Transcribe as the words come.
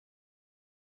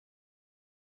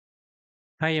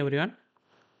Hi everyone,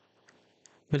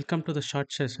 welcome to the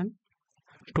short session.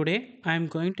 Today I am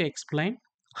going to explain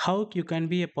how you can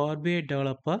be a Power BI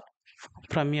developer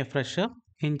from a fresher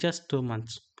in just 2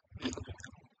 months.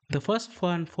 The first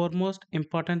and foremost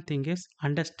important thing is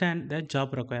understand the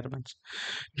job requirements.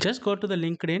 Just go to the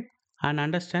LinkedIn and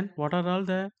understand what are all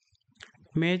the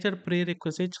major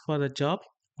prerequisites for the job,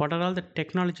 what are all the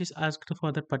technologies asked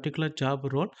for that particular job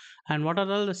role, and what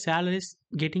are all the salaries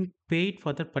getting paid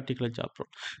for that particular job role.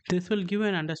 This will give you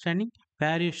an understanding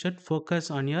where you should focus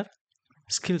on your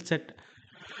skill set.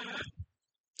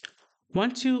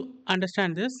 Once you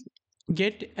understand this,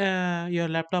 get your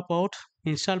laptop out,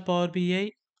 install Power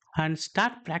BI, and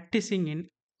start practicing in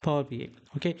Power BI.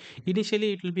 Okay,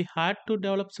 initially it will be hard to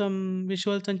develop some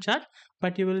visuals and chart,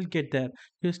 but you will get there.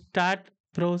 You start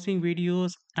browsing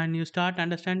videos and you start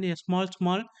understanding a small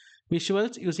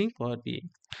visuals using Power BI.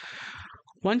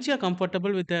 Once you are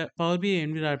comfortable with the Power BI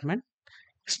environment,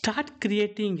 start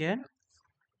creating a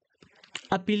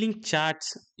appealing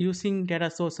charts using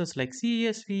data sources like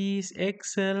CSVs,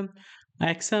 Excel,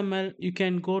 XML. You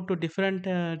can go to different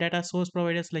data source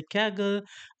providers like Kaggle.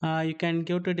 You can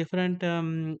go to different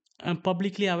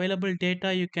publicly available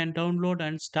data you can download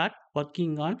and start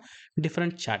working on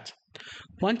different charts.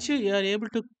 Once you are able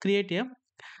to create a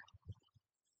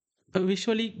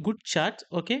visually good charts,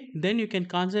 okay, then you can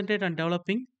concentrate on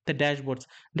developing the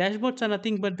dashboards are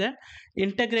nothing but the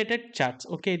integrated charts.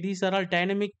 Okay, these are all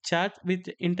dynamic charts with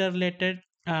interrelated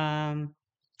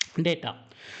data.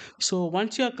 So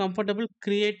once you are comfortable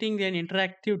creating an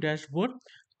interactive dashboard,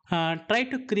 try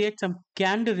to create some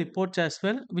canned reports as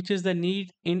well, which is the need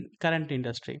in current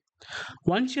industry.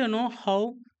 Once you know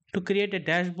how to create a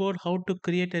dashboard, how to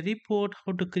create a report,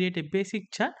 how to create a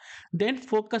basic chart, then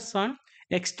focus on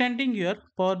extending your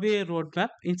Power BI roadmap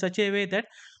in such a way that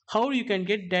how you can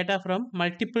get data from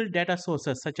multiple data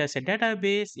sources such as a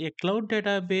database, a cloud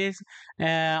database,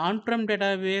 on-prem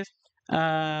database,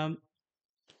 um,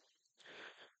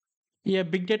 a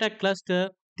big data cluster.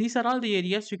 These are all the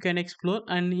areas you can explore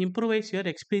and improvise your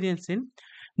experience in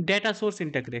data source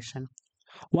integration.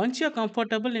 Once you're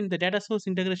comfortable in the data source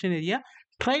integration area,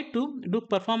 try to do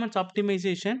performance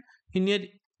optimization in your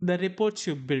the reports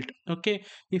you built. Okay,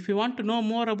 if you want to know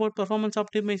more about performance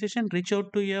optimization, reach out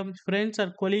to your friends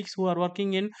or colleagues who are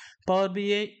working in Power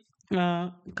BI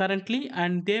currently,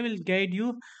 and they will guide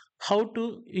you how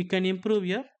to you can improve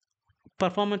your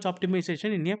performance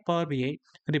optimization in your Power BI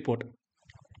report.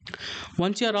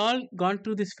 Once you are all gone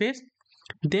through this phase,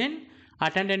 then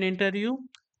attend an interview,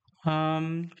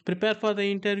 prepare for the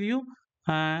interview,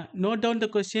 note down the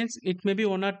questions. It may be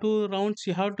one or two rounds.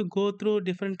 You have to go through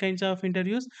different kinds of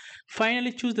interviews.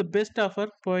 Finally, choose the best offer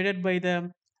provided by the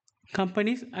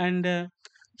companies and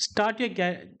start your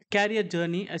career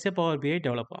journey as a Power BI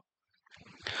developer.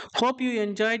 Hope you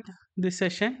enjoyed this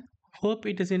session. Hope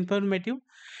it is informative.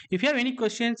 If you have any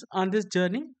questions on this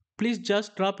journey, please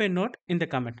just drop a note in the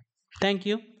comment. Thank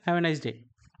you. Have a nice day.